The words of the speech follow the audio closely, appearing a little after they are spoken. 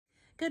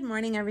Good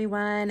morning,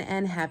 everyone,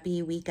 and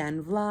happy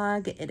weekend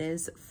vlog. It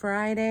is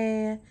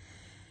Friday,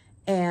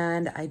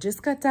 and I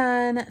just got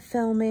done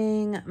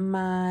filming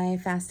my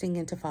fasting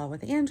into fall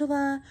with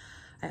Angela.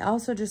 I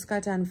also just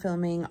got done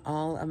filming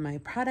all of my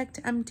product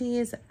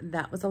empties.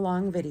 That was a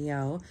long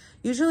video.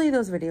 Usually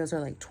those videos are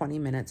like 20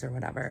 minutes or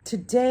whatever.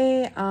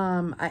 Today,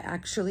 I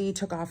actually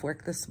took off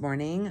work this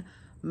morning.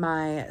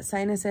 My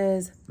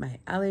sinuses, my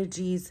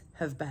allergies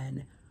have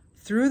been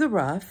through the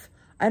roof.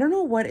 I don't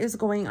know what is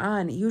going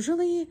on.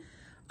 Usually,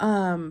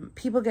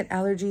 people get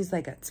allergies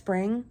like at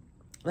spring,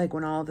 like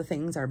when all the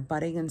things are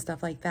budding and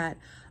stuff like that.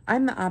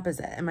 I'm the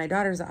opposite, and my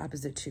daughter's the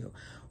opposite too.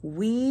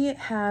 We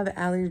have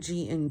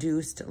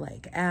allergy-induced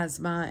like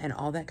asthma and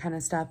all that kind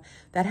of stuff.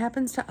 That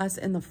happens to us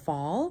in the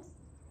fall.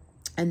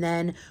 And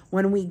then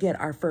when we get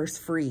our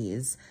first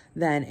freeze,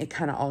 then it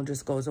kind of all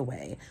just goes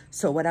away.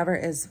 So whatever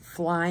is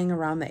flying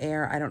around the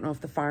air, I don't know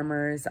if the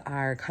farmers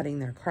are cutting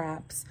their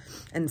crops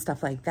and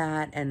stuff like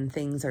that, and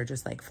things are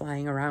just like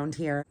flying around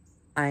here.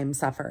 I'm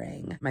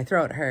suffering. My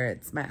throat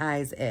hurts, my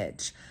eyes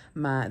itch,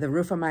 the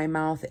roof of my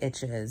mouth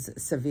itches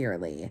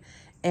severely.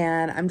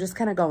 And I'm just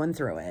kind of going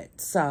through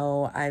it.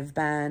 So I've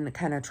been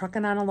kind of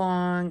trucking on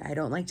along. I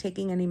don't like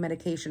taking any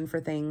medication for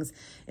things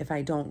if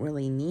I don't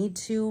really need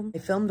to. I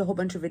filmed a whole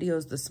bunch of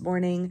videos this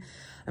morning.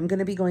 I'm going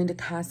to be going to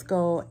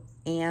Costco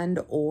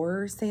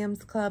and/or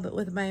Sam's Club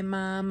with my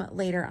mom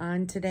later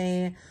on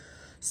today.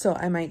 So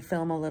I might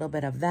film a little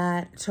bit of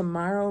that.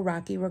 Tomorrow,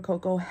 Rocky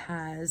Rococo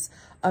has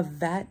a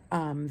vet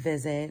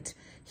visit.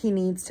 He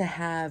needs to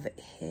have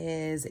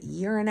his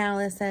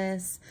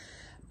urinalysis,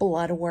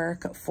 blood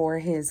work for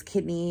his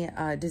kidney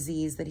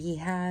disease that he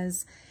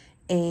has,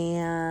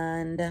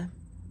 and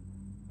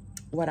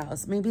what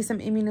else? Maybe some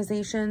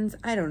immunizations.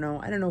 I don't know.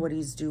 I don't know what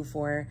he's due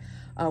for.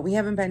 We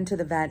haven't been to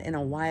the vet in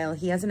a while.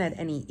 He hasn't had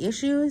any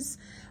issues.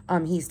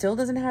 He still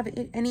doesn't have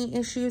any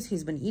issues.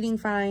 He's been eating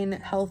fine,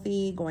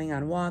 healthy, going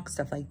on walks,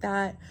 stuff like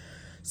that.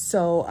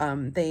 So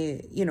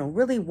they,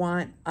 really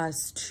want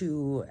us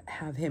to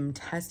have him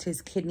test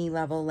his kidney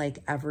level like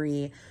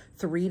every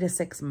 3 to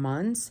 6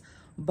 months.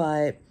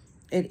 But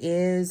it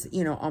is,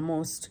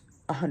 almost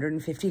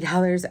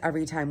 $150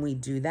 every time we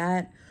do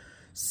that.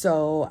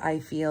 So I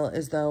feel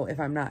as though if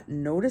I'm not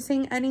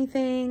noticing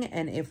anything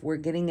and if we're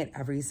getting it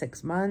every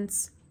 6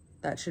 months,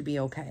 that should be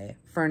okay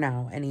for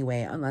now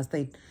anyway, unless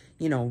they,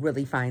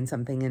 really find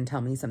something and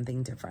tell me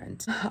something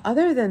different.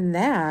 Other than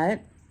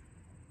that,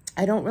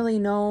 I don't really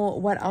know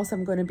what else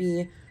I'm going to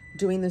be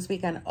doing this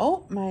weekend.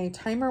 Oh, my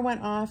timer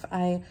went off.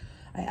 I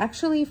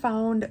actually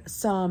found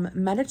some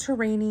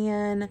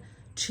Mediterranean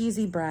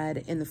cheesy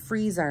bread in the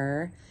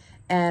freezer,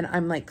 and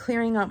I'm like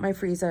clearing out my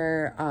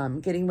freezer,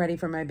 getting ready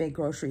for my big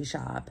grocery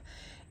shop.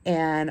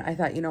 And I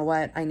thought, you know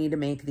what, I need to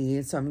make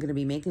these. So I'm going to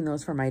be making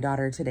those for my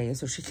daughter today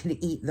so she can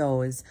eat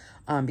those,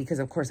 because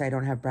of course I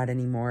don't have bread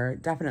anymore.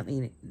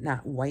 Definitely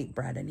not white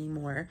bread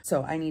anymore.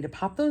 So I need to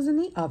pop those in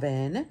the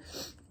oven.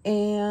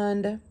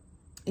 And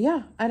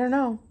yeah, I don't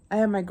know. I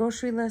have my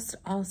grocery list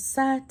all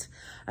set.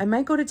 I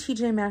might go to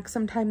TJ Maxx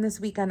sometime this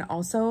weekend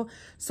also.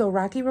 So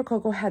Rocky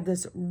Rococo had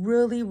this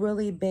really,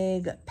 really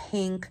big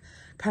pink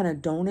kind of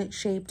donut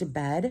shaped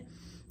bed,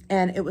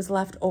 and it was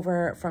left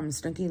over from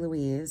Snooki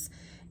Louise,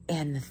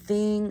 and the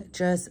thing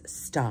just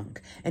stunk.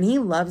 And he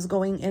loves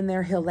going in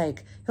there. He'll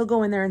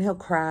go in there and he'll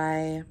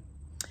cry.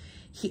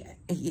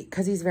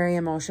 Because he's very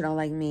emotional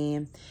like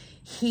me.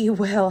 He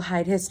will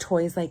hide his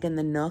toys like in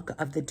the nook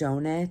of the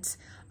donut.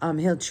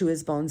 He'll chew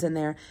his bones in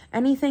there.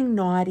 Anything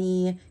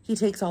naughty, he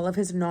takes all of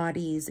his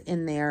naughties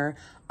in there.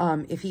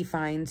 If he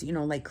finds,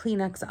 like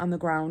Kleenex on the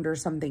ground or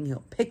something,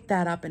 he'll pick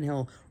that up and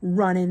he'll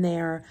run in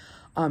there,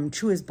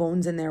 chew his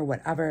bones in there,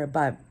 whatever.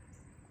 But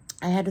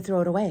I had to throw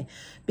it away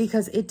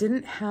because it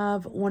didn't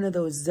have one of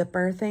those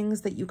zipper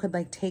things that you could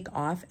like take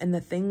off. And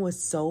the thing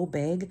was so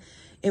big,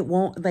 it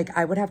won't, like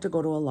I would have to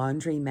go to a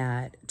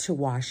laundromat to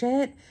wash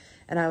it.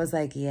 And I was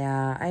like,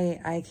 yeah,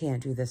 I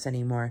can't do this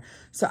anymore.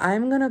 So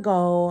I'm going to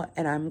go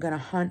and I'm going to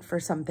hunt for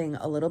something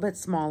a little bit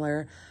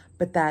smaller,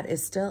 but that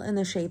is still in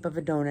the shape of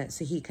a donut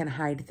so he can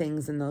hide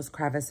things in those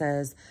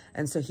crevices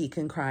and so he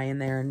can cry in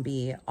there and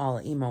be all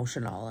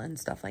emotional and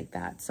stuff like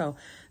that. So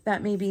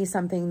that may be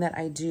something that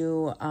I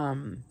do.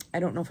 I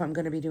don't know if I'm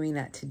going to be doing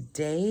that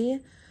today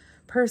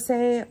per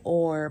se,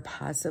 or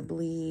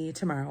possibly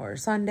tomorrow or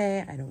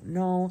Sunday. I don't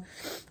know.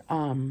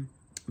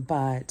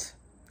 But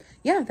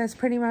yeah, that's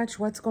pretty much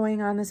what's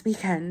going on this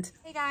weekend.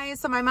 Hey guys,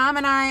 so my mom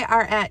and I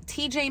are at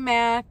TJ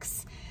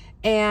Maxx,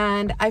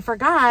 and I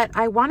forgot,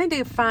 I wanted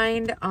to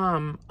find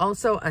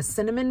also a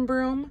cinnamon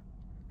broom.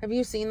 Have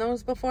you seen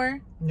those before?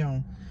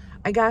 No.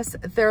 I guess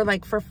they're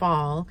like for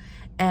fall,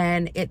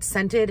 and it's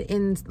scented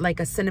in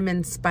like a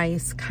cinnamon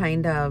spice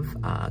kind of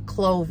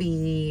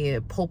clovey,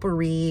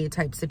 potpourri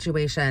type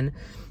situation.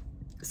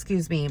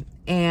 Excuse me.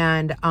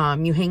 And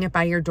you hang it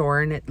by your door,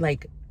 and it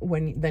like,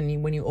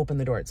 when you open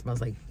the door, it smells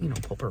like,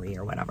 potpourri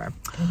or whatever.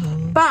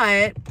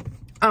 But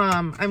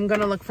I'm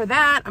gonna look for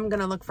that. I'm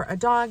gonna look for a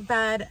dog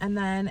bed, and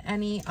then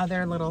any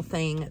other little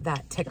thing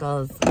that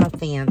tickles a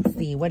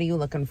fancy. What are you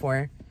looking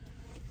for?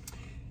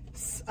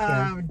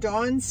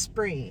 Dawn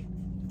Spree.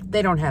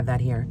 They don't have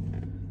that here.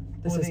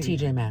 This is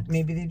TJ Maxx.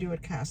 Maybe they do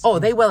at Costco. Oh,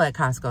 they will at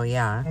Costco,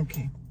 yeah.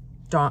 Okay.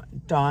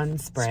 Dawn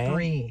spray.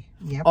 Spray.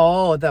 Yep.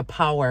 Oh, the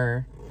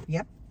power.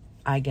 Yep.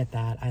 I get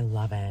that. I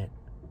love it.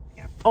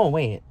 Yep. Oh,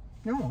 wait.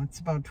 No, it's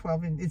about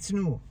 12 and it's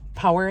new.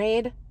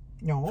 Powerade?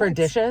 No. For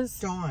dishes?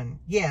 Dawn.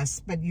 Yes,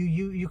 but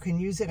you can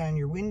use it on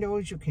your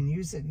windows. You can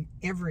use it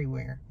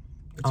everywhere.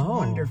 It's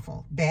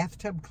wonderful.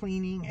 Bathtub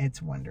cleaning.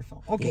 It's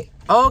wonderful. Okay.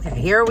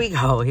 Okay, here we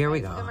go. Here we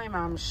go. Look at my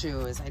mom's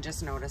shoes. I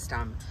just noticed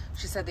them.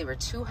 She said they were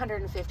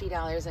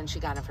 $250 and she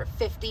got them for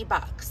 50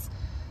 bucks.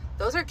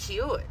 Those are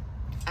cute.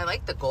 I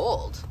like the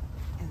gold.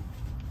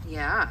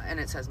 Yeah, and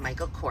it says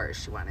Michael Kors.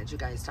 She wanted you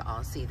guys to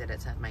all see that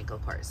it said Michael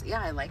Kors.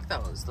 Yeah, I like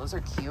those. Those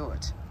are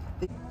cute.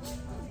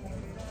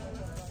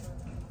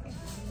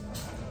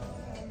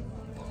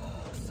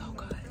 So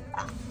good.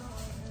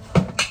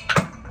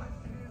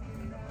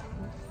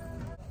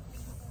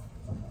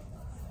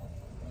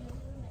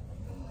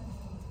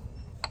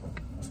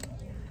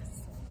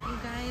 You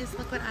guys,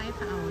 look what I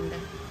found.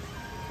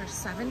 For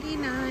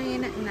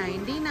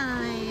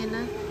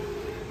 $79.99,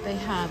 they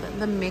have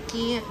the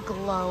Mickey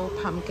Glow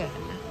Pumpkin.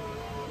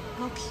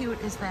 How cute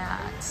is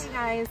that? Hey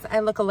guys, I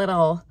look a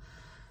little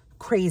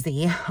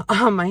crazy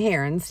on my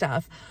hair and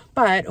stuff,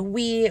 but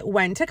we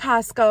went to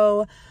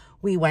Costco.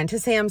 We went to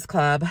Sam's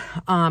Club.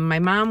 My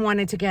mom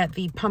wanted to get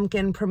the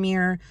Pumpkin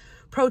Premier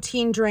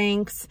protein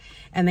drinks,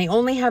 and they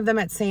only have them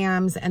at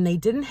Sam's, and they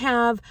didn't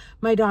have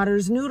my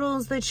daughter's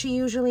noodles that she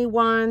usually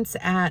wants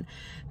at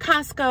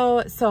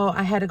Costco, so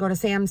I had to go to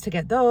Sam's to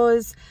get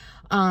those.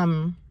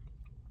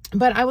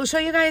 But I will show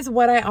you guys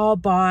what I all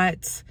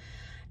bought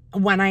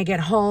when I get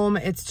home.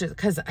 It's just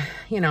because,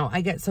 you know,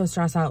 I get so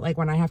stressed out, like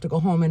when I have to go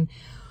home and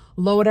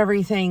load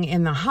everything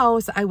in the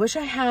house. I wish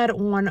I had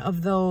one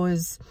of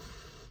those,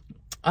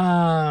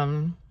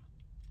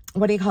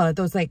 what do you call it?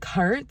 Those like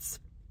carts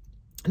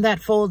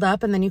that fold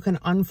up and then you can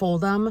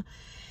unfold them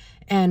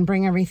and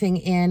bring everything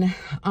in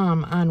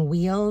on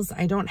wheels.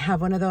 I don't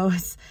have one of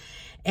those.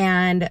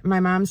 And my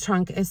mom's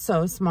trunk is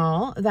so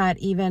small that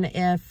even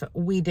if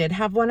we did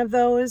have one of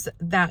those,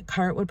 that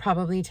cart would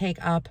probably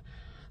take up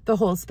the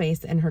whole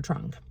space in her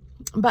trunk.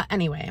 But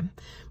anyway, I'm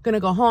going to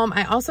go home.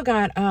 I also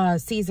got a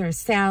Caesar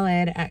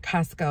salad at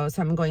Costco,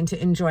 so I'm going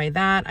to enjoy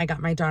that. I got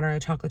my daughter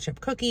a chocolate chip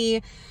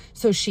cookie,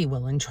 so she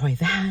will enjoy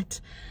that.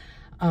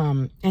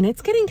 And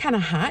it's getting kind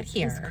of hot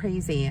here. It's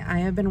crazy. I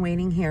have been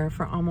waiting here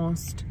for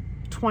almost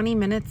 20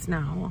 minutes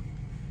now,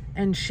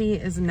 and she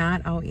is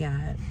not out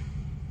yet.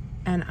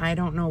 And I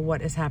don't know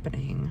what is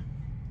happening.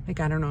 Like,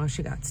 I don't know if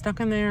she got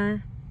stuck in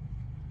there.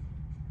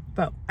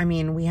 But, I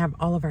mean, we have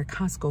all of our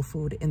Costco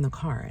food in the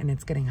car, and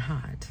it's getting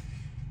hot.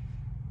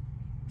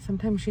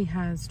 Sometimes she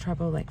has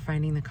trouble, like,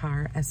 finding the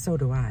car, as so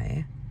do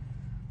I.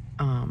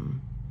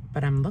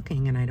 But I'm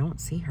looking, and I don't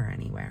see her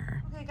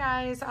anywhere. Okay,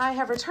 guys, I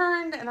have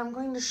returned, and I'm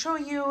going to show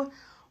you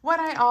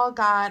what I all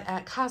got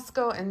at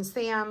Costco and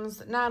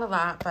Sam's. Not a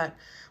lot, but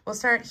we'll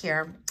start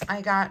here. I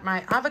got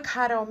my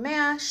avocado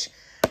mash.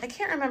 I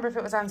can't remember if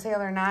it was on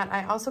sale or not.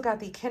 I also got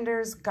the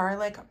Kinder's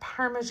Garlic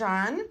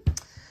Parmesan.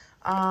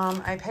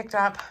 I picked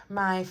up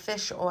my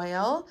fish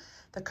oil,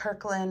 the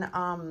Kirkland.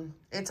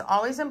 It's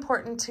always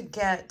important to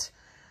get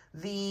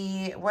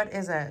the, what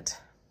is it?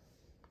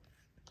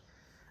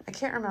 I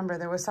can't remember.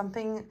 There was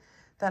something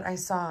that I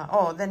saw.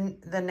 Oh,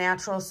 the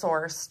natural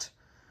sourced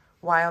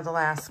Wild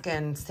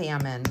Alaskan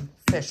salmon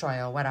fish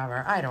oil,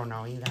 whatever. I don't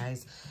know, you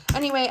guys.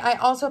 Anyway, I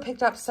also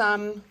picked up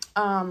some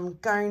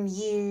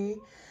Garnier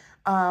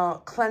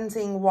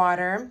cleansing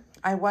water.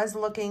 I was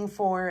looking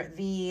for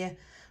the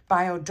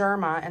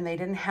Bioderma and they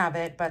didn't have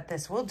it, but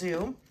this will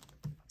do.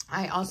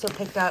 I also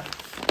picked up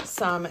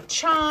some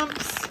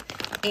Chomps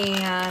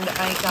and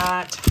I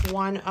got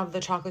one of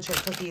the chocolate chip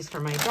cookies for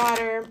my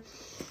daughter.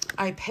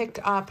 I picked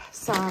up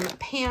some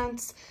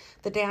pants,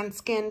 the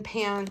Danskin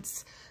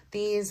pants.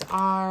 These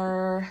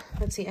are,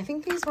 let's see, I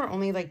think these were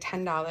only like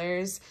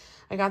 $10.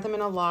 I got them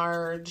in a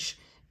large,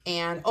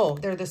 and oh,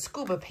 they're the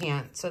scuba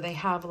pants. So they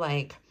have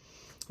like,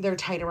 they're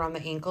tight around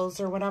the ankles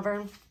or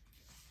whatever.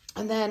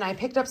 And then I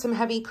picked up some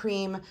heavy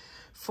cream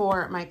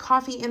for my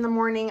coffee in the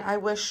morning. I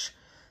wish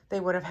they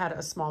would have had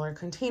a smaller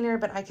container,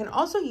 but I can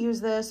also use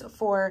this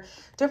for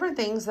different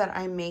things that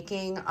I'm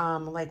making,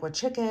 like with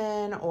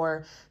chicken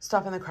or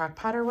stuff in the crock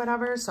pot or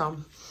whatever. So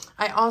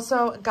I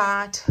also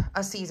got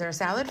a Caesar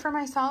salad for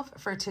myself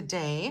for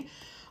today,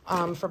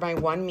 for my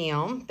one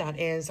meal. That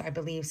is, I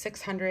believe,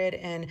 600,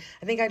 and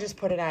I think I just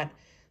put it at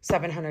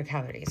 700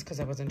 calories because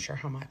I wasn't sure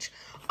how much.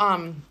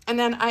 And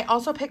then I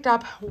also picked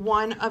up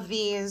one of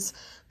these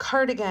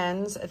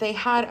cardigans. They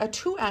had a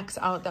 2X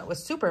out that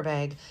was super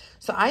big,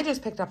 so I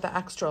just picked up the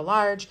extra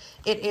large.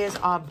 It is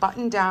a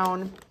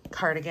button-down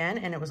cardigan,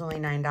 and it was only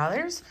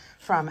 $9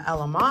 from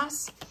Ella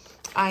Moss.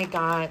 I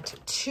got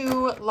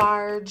 2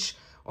 large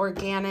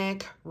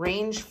organic,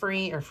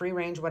 range-free or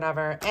free-range,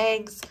 whatever,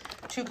 eggs,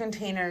 2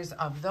 containers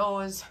of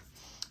those.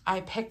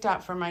 I picked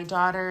up for my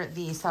daughter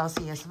the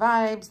Celsius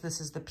Vibes.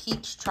 This is the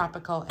Peach,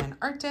 Tropical, and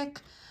Arctic.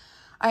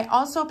 I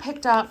also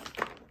picked up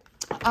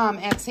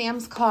at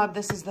Sam's Club,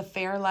 this is the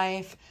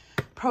Fairlife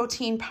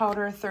protein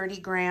powder, 30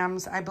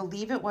 grams. I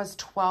believe it was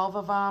 12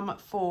 of them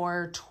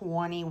for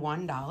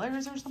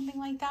 $21 or something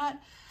like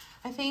that.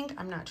 I think,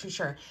 I'm not too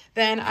sure.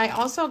 Then I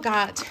also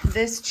got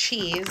this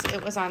cheese.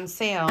 It was on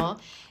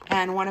sale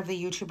and one of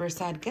the YouTubers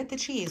said, get the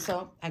cheese.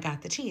 So I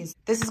got the cheese.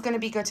 This is going to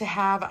be good to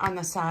have on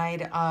the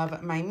side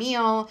of my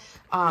meal.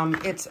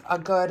 It's a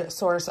good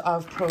source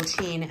of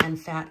protein and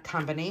fat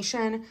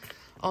combination.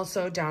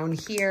 Also down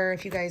here,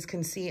 if you guys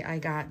can see, I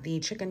got the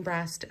chicken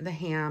breast, the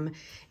ham,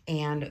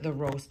 and the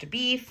roast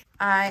beef.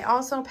 I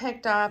also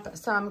picked up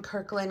some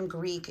Kirkland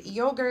Greek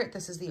yogurt.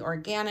 This is the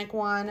organic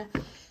one.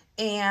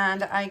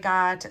 And I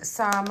got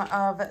some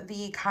of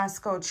the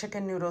Costco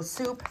chicken noodle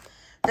soup.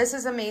 This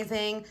is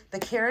amazing. The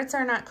carrots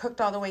are not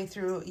cooked all the way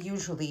through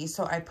usually,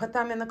 so I put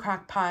them in the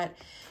crock pot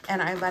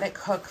and I let it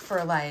cook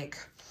for like,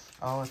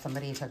 oh,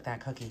 somebody took that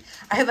cookie.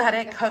 I let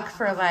it cook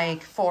for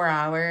like 4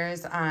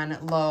 hours on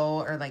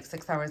low or like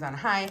 6 hours on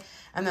high.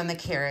 And then the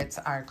carrots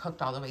are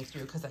cooked all the way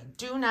through because I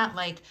do not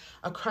like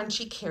a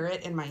crunchy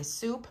carrot in my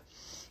soup.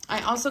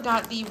 I also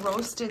got the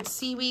roasted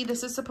seaweed.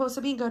 This is supposed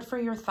to be good for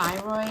your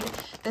thyroid.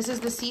 This is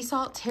the sea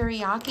salt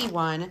teriyaki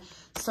one.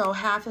 So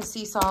half is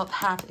sea salt,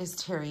 half is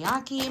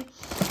teriyaki.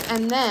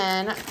 And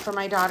then for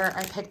my daughter,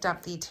 I picked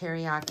up the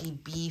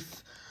teriyaki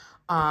beef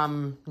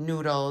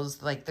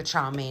noodles, like the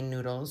chow mein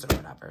noodles or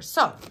whatever.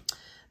 So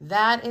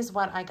that is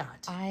what I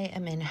got. I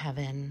am in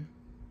heaven.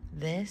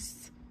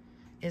 This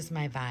is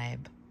my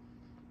vibe.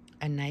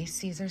 A nice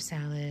Caesar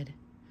salad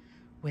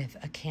with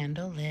a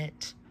candle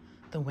lit,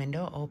 the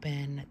window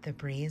open, the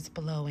breeze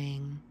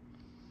blowing,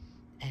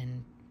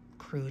 and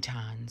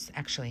croutons.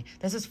 Actually,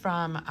 this is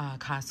from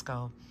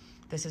Costco.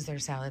 This is their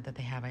salad that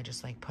they have. I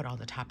just like put all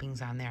the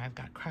toppings on there. I've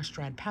got crushed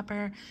red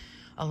pepper,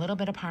 a little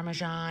bit of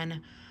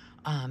Parmesan,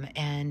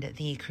 and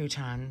the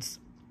croutons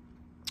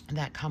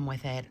that come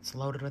with it. It's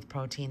loaded with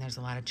protein. There's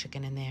a lot of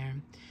chicken in there.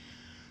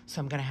 So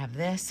I'm gonna have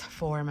this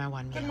for my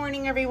one meal. Good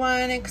morning,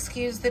 everyone.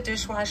 Excuse the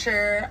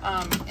dishwasher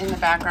in the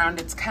background.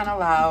 It's kind of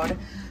loud.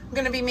 I'm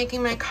gonna be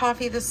making my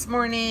coffee this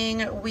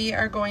morning. We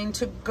are going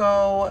to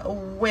go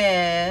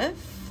with,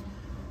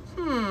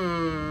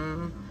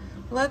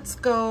 let's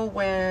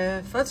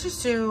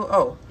just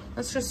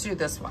do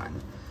this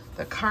one.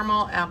 The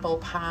caramel apple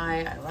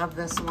pie. I love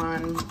this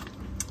one.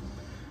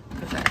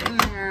 Put that in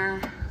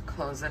there,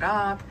 close it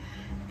up,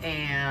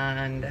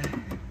 and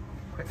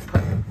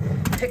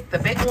pick the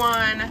big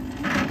one.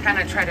 Kind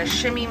of try to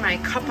shimmy my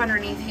cup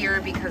underneath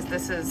here because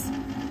this is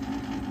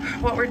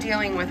what we're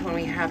dealing with when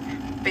we have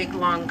big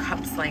long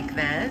cups like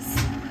this.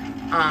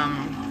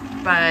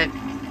 But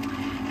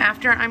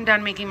after I'm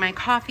done making my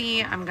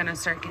coffee, I'm gonna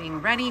start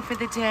getting ready for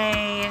the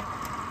day.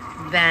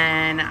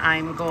 Then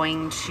I'm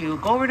going to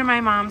go over to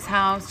my mom's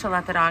house to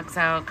let the dogs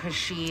out because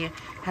she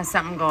has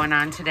something going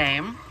on today.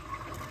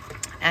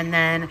 And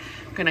then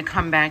I'm gonna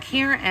come back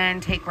here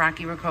and take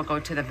Rocky Rococo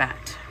to the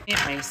vet.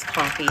 Iced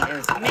coffee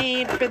is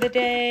made for the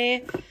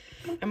day.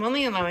 I'm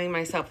only allowing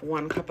myself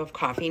 1 cup of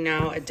coffee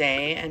now a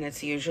day, and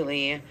it's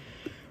usually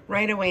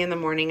right away in the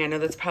morning. I know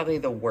that's probably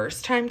the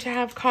worst time to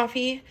have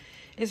coffee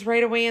is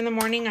right away in the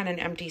morning on an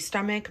empty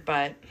stomach,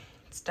 but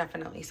it's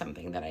definitely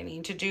something that I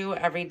need to do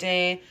every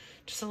day.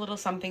 Just a little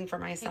something for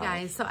myself.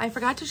 Hey guys, so I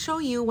forgot to show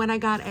you what I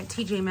got at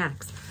TJ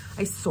Maxx.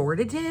 I sort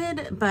of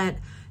did, but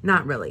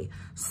not really.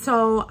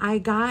 So I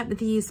got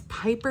these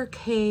Piper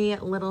K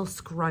little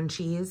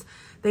scrunchies.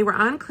 They were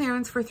on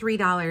clearance for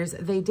 $3.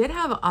 They did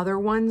have other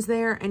ones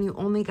there, and you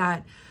only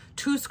got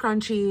 2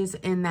 scrunchies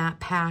in that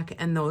pack,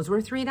 and those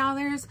were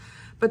 $3.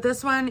 But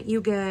this one, you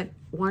get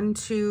 1,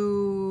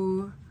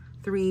 2,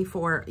 3,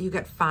 4, you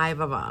get 5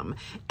 of them.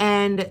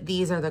 And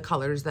these are the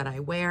colors that I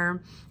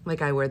wear.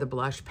 Like I wear the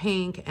blush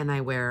pink, and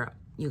I wear,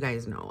 you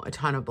guys know, a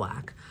ton of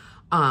black.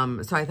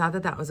 So I thought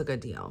that that was a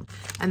good deal.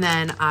 And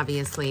then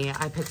obviously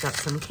I picked up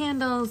some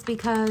candles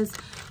because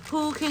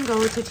who can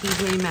go to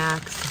TJ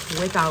Maxx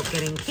without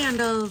getting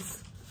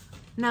candles?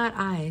 Not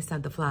I,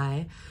 said the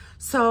fly.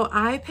 So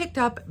I picked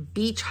up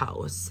Beach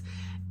House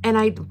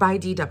by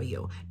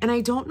DW. And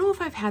I don't know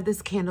if I've had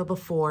this candle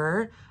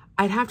before.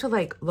 I'd have to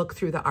like look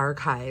through the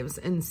archives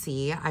and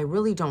see. I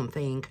really don't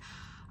think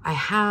I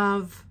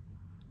have.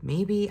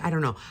 Maybe, I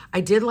don't know.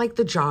 I did like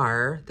the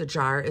jar. The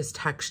jar is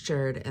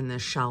textured in the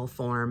shell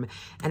form,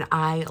 and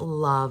I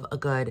love a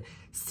good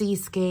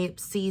seascape,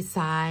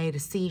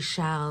 seaside,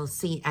 seashell,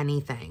 sea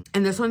anything.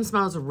 And this one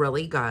smells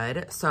really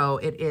good. So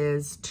it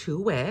is 2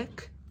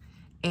 wick,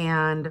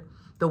 and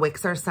the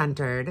wicks are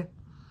centered.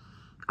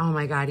 Oh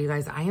my God, you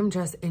guys, I am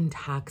just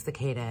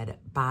intoxicated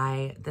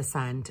by the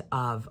scent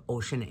of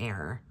ocean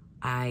air.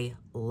 I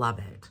love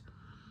it.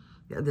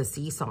 The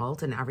sea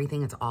salt and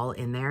everything, it's all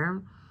in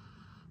there.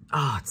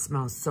 Oh, it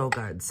smells so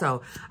good.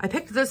 So I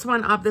picked this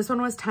one up. This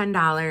one was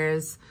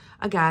 $10.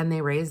 Again,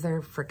 they raised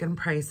their freaking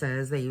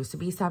prices. They used to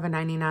be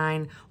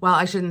 $7.99. Well,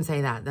 I shouldn't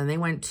say that. Then they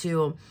went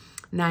to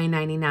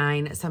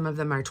 $9.99. Some of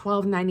them are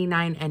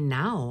 $12.99. And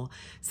now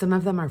some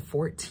of them are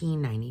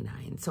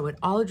 $14.99. So it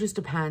all just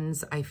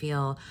depends, I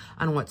feel,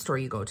 on what store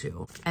you go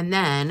to. And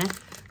then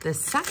the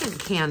second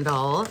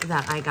candle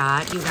that I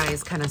got, you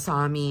guys kind of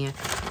saw me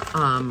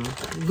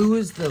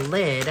lose the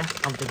lid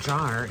of the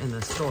jar in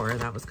the store.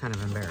 That was kind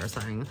of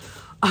embarrassing.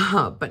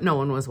 But no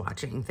one was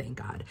watching, thank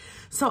God.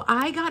 So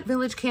I got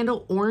Village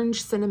Candle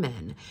Orange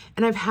Cinnamon.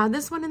 And I've had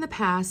this one in the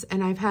past,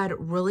 and I've had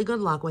really good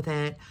luck with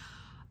it.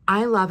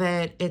 I love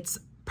it. It's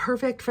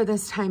perfect for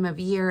this time of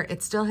year.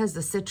 It still has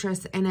the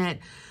citrus in it,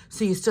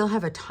 so you still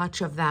have a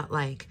touch of that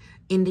like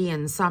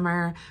Indian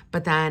summer,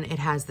 but then it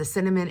has the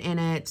cinnamon in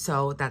it,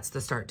 so that's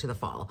the start to the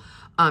fall.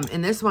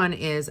 And this one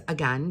is,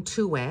 again,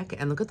 2-wick,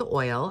 and look at the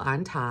oil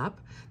on top.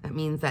 That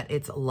means that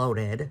it's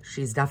loaded.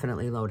 She's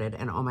definitely loaded,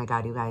 and oh my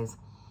God, you guys,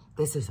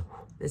 this is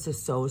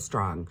so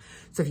strong.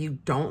 So if you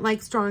don't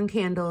like strong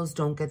candles,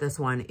 don't get this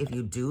one. If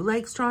you do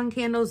like strong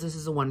candles, this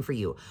is the one for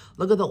you.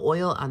 Look at the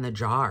oil on the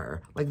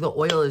jar. Like the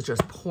oil is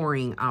just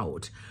pouring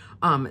out.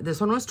 This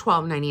one was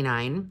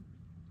 $12.99.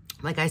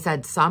 Like I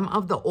said, some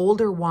of the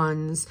older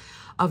ones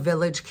of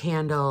Village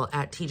Candle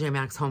at TJ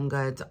Maxx Home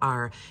Goods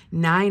are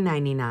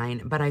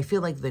 $9.99, but I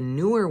feel like the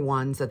newer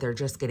ones that they're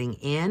just getting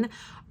in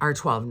are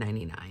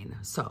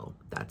 $12.99. So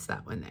that's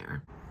that one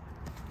there.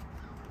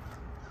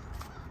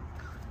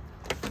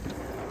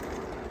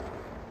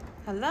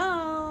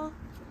 Hello.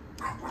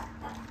 Hi.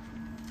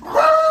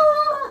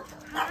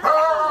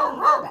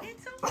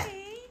 It's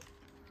okay.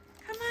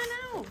 Come on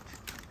out.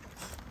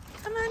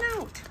 Come on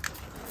out.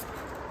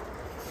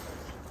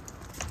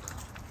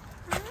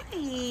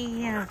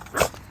 Hi.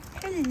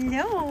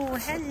 Hello.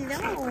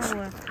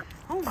 Hello.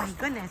 Oh my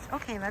goodness.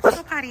 Okay, let's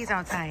go potties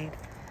outside.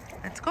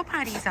 Let's go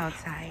potties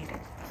outside.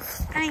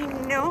 I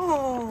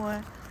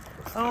know.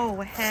 Oh,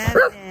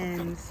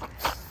 heavens.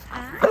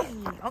 Hi.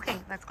 Okay,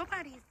 let's go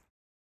potties.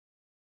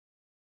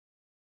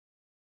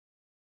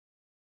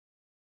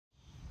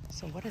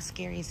 So what a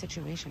scary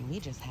situation we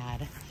just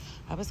had.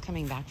 I was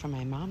coming back from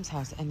my mom's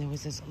house, and there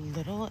was this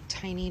little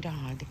tiny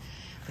dog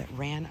that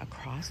ran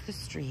across the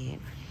street,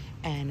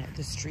 and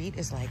the street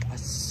is like a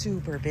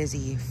super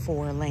busy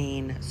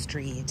 4-lane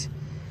street,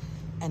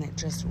 and it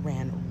just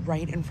ran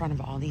right in front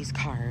of all these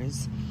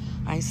cars.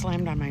 I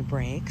slammed on my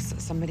brakes.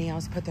 Somebody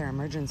else put their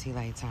emergency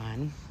lights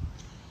on,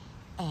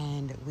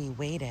 and we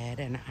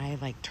waited, and I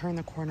like turned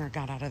the corner,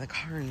 got out of the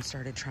car, and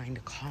started trying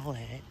to call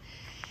it.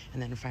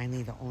 And then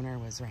finally the owner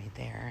was right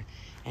there,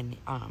 and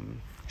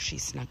she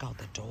snuck out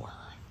the door.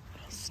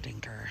 Little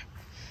stinker.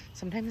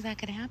 Sometimes that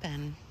could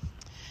happen.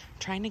 I'm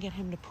trying to get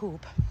him to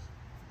poop.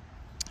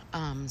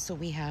 So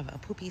we have a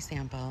poopy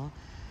sample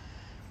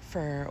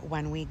for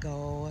when we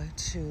go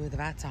to the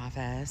vet's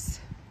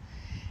office.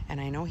 And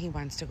I know he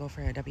wants to go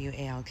for a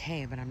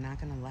WALK, but I'm not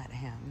going to let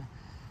him.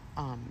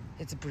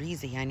 It's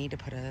breezy. I need to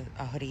put a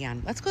hoodie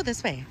on. Let's go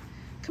this way.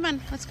 Come on,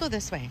 let's go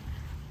this way.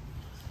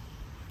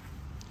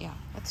 Yeah,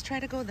 let's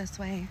try to go this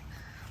way.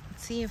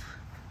 Let's see if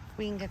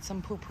we can get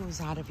some poo-poos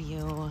out of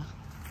you.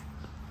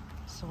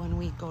 So when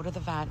we go to the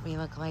vet, we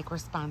look like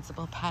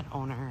responsible pet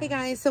owners. Hey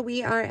guys, so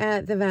we are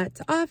at the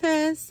vet's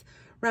office.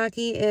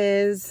 Rocky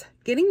is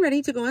getting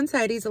ready to go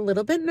inside. He's a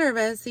little bit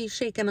nervous. He's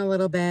shaking a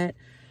little bit.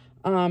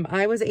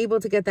 I was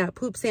able to get that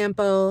poop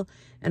sample,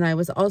 and I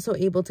was also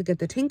able to get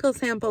the tinkle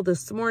sample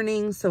this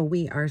morning, so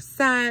we are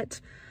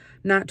set.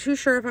 Not too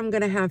sure if I'm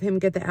going to have him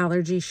get the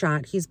allergy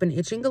shot. He's been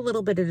itching a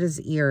little bit at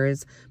his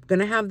ears. I'm going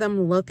to have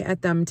them look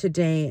at them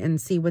today and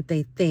see what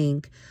they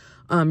think.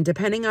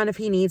 Depending on if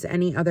he needs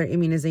any other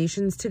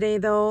immunizations today,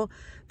 though,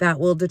 that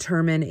will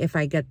determine if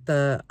I get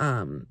the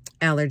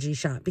allergy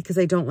shot, because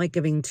I don't like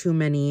giving too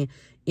many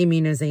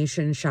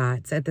immunization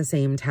shots at the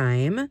same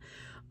time.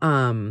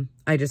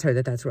 I just heard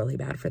that that's really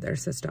bad for their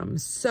system.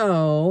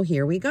 So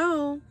here we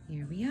go.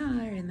 Here we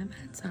are in the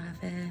vet's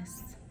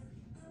office.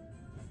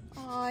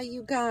 Aw,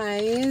 you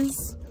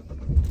guys,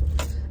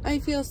 I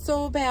feel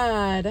so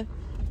bad.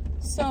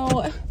 So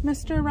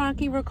Mr.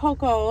 Rocky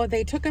Rococo,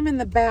 they took him in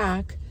the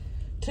back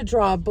to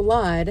draw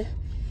blood,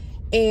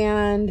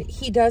 and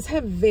he does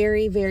have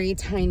very, very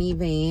tiny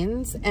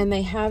veins, and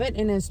they have it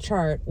in his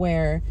chart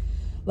where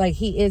like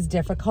he is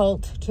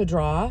difficult to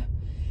draw,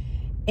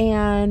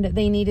 and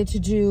they needed to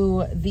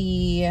do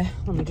the,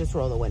 let me just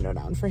roll the window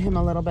down for him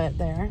a little bit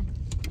there.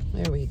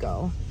 There we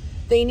go.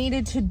 They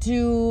needed to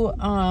do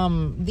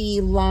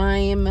the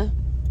Lyme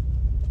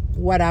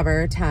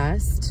whatever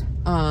test.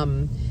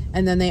 And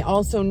then they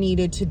also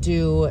needed to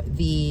do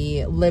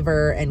the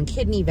liver and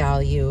kidney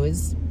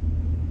values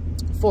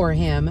for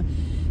him.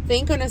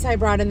 Thank goodness I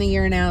brought in the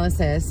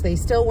urinalysis. They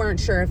still weren't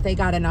sure if they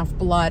got enough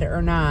blood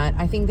or not.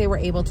 I think they were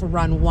able to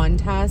run one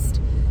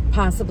test,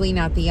 possibly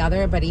not the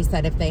other, but he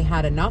said if they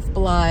had enough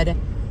blood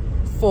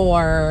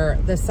for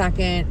the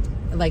second,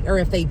 like, or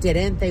if they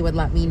didn't, they would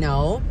let me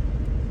know.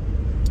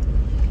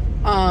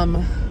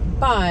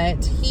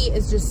 But he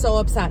is just so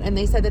upset, and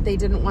they said that they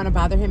didn't want to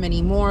bother him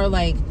anymore.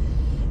 Like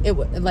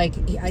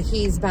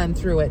he's been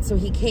through it. So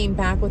he came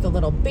back with a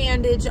little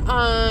bandage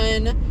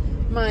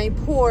on. My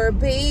poor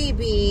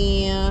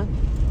baby.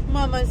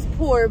 Mama's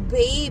poor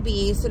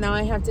baby. So now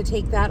I have to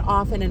take that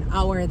off in an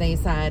hour, they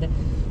said,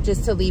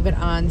 just to leave it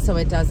on so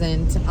it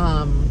doesn't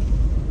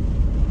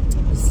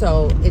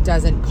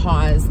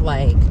cause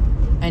like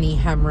any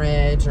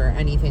hemorrhage or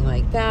anything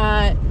like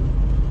that.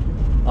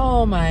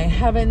 Oh my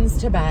heavens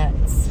to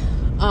bets.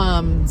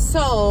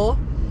 So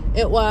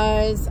it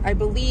was, I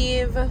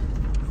believe,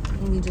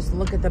 let me just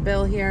look at the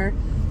bill here,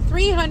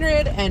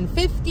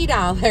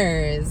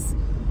 $350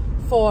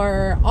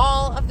 for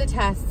all of the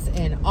tests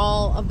in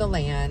all of the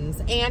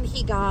lands. And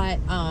he got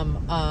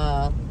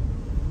a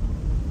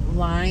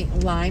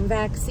Lyme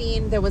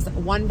vaccine. There was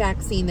one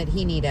vaccine that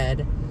he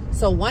needed.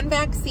 So one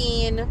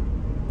vaccine,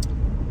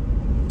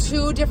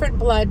 2 different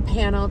blood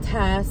panel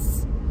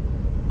tests,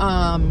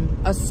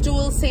 a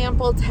stool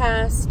sample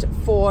test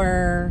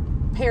for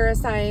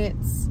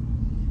parasites,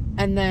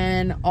 and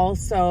then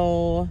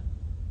also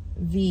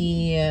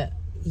the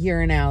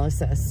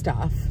urinalysis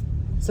stuff.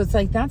 So it's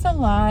like, that's a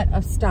lot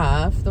of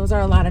stuff. Those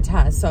are a lot of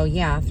tests. So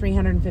yeah,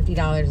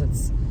 $350,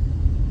 that's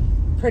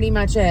pretty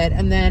much it.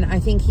 And then I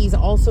think he's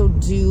also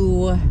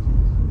due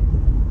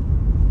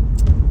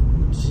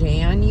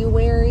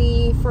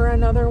January for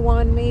another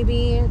one,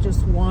 maybe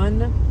just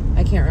one.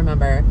 I can't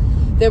remember.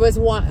 There was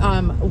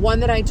one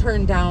that I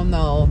turned down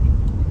though.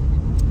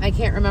 I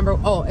can't remember.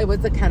 Oh, it was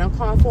the kennel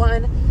cough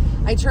one.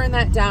 I turned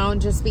that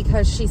down just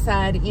because she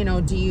said, you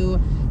know, do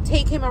you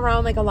take him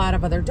around like a lot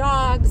of other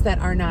dogs that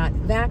are not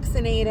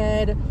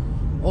vaccinated,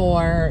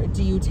 or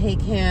do you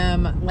take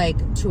him like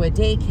to a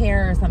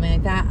daycare or something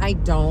like that? I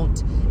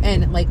don't.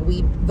 And like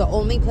the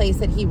only place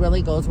that he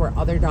really goes where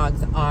other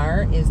dogs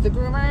are is the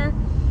groomer.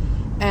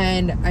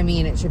 And I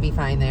mean, it should be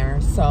fine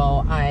there. So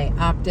I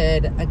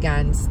opted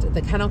against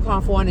the kennel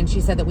cough one, and she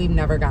said that we've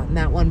never gotten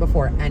that one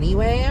before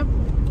anyway.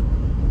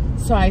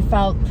 So I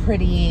felt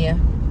pretty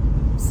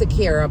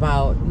secure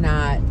about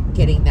not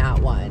getting that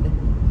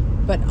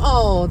one. But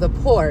oh, the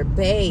poor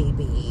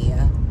baby.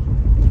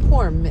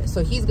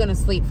 So he's gonna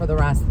sleep for the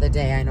rest of the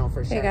day, I know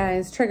for sure. Hey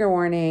guys, trigger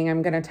warning,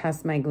 I'm gonna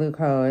test my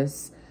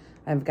glucose.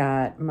 I've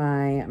got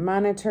my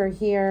monitor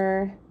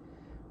here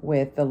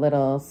with the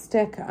little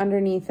stick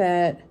underneath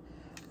it.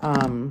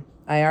 I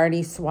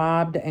already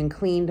swabbed and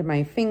cleaned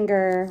my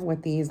finger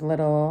with these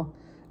little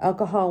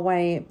alcohol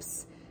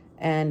wipes,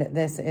 and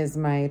this is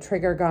my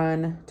trigger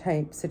gun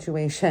type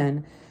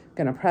situation. I'm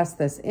gonna press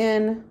this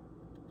in.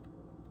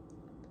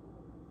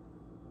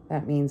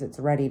 That means it's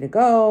ready to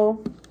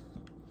go.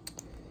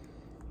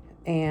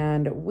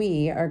 And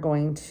we are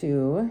going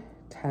to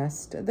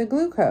test the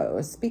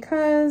glucose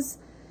because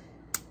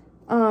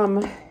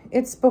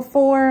it's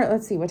before,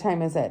 let's see, what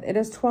time is it? It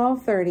is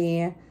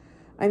 12:30.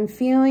 I'm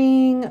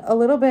feeling a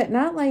little bit,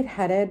 not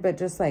lightheaded, but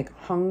just like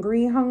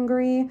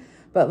hungry,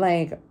 but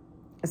like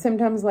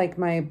symptoms like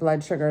my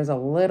blood sugar is a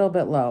little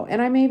bit low.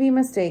 And I may be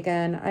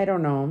mistaken, I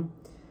don't know,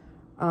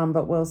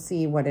 but we'll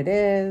see what it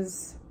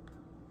is.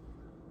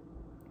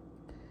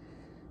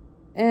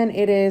 And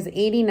it is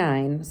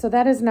 89. So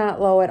that is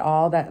not low at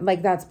all.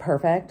 That's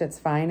perfect. It's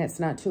fine. It's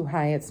not too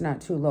high. It's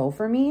not too low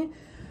for me.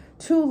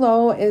 Too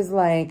low is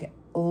like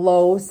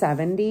low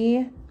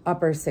 70,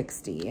 upper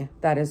 60.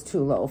 That is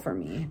too low for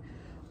me.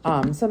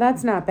 So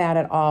that's not bad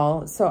at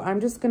all. So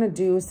I'm just going to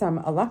do some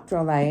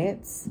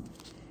electrolytes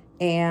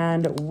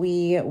and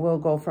we will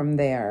go from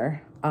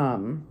there,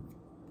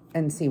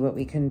 and see what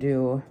we can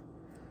do,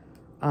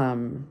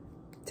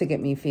 to get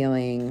me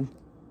feeling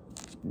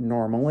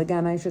normal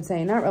again, I should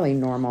say. Not really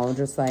normal,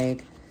 just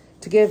like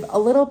to give a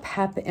little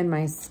pep in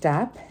my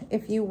step,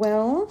 if you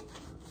will.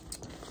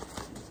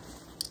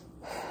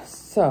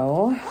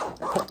 So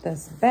put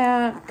this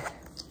back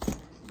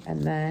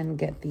and then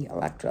get the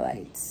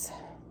electrolytes.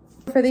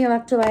 For the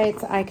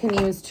electrolytes, I can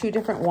use 2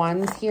 different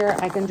ones here.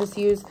 I can just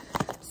use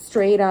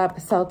straight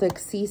up Celtic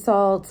sea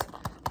salt.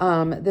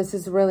 This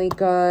is really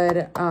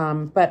good,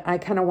 but I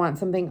kind of want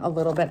something a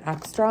little bit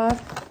extra.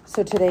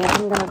 So today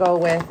I'm going to go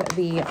with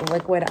the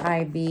liquid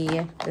IV.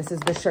 This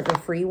is the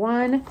sugar-free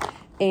one.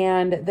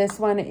 And this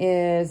one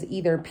is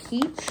either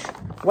peach,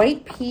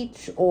 white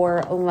peach,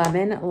 or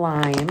lemon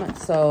lime.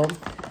 So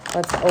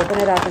let's open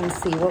it up and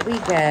see what we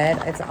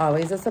get. It's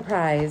always a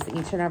surprise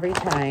each and every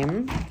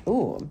time.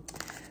 Ooh.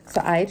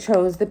 So I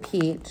chose the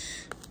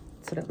peach.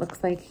 That's what it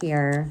looks like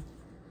here.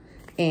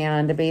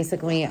 And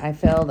basically I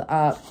filled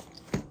up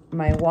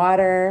my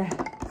water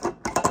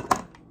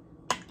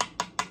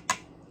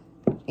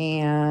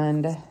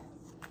and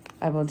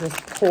I will just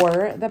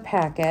pour the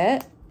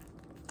packet,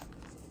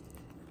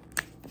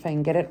 if I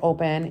can get it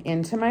open,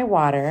 into my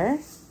water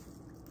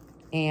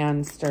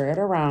and stir it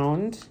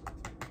around.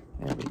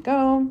 There we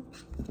go.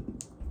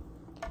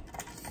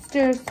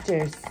 Stir,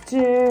 stir,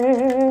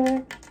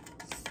 stir.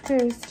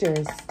 Stir,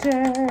 stir,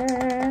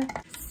 stir.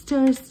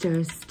 Stir,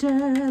 stir,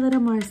 stir. A little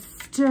more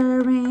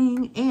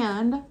stirring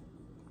and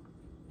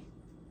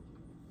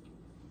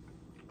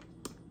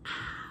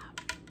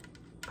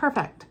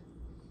perfect.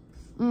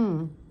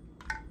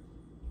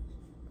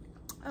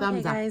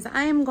 Okay, guys,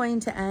 I am going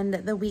to end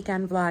the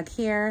weekend vlog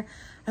here.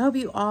 I hope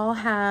you all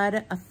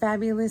had a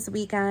fabulous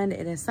weekend.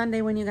 It is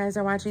Sunday when you guys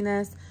are watching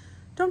this.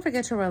 Don't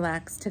forget to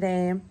relax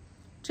today.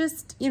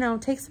 just, you know,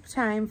 take some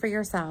time for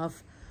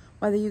yourself.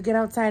 Whether you get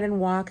outside and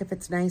walk if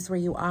it's nice where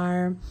you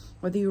are,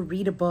 whether you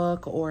read a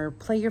book or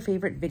play your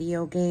favorite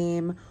video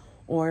game,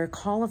 or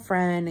call a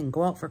friend and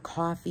go out for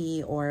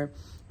coffee, or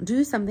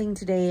do something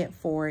today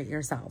for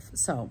yourself.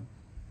 So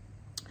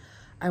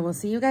I will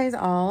see you guys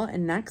all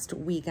next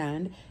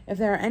weekend. If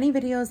there are any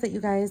videos that you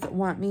guys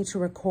want me to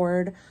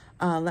record,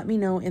 let me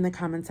know in the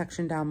comment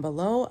section down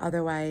below.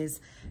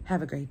 Otherwise,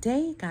 have a great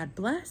day. God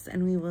bless,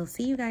 and we will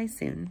see you guys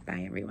soon.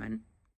 Bye, everyone.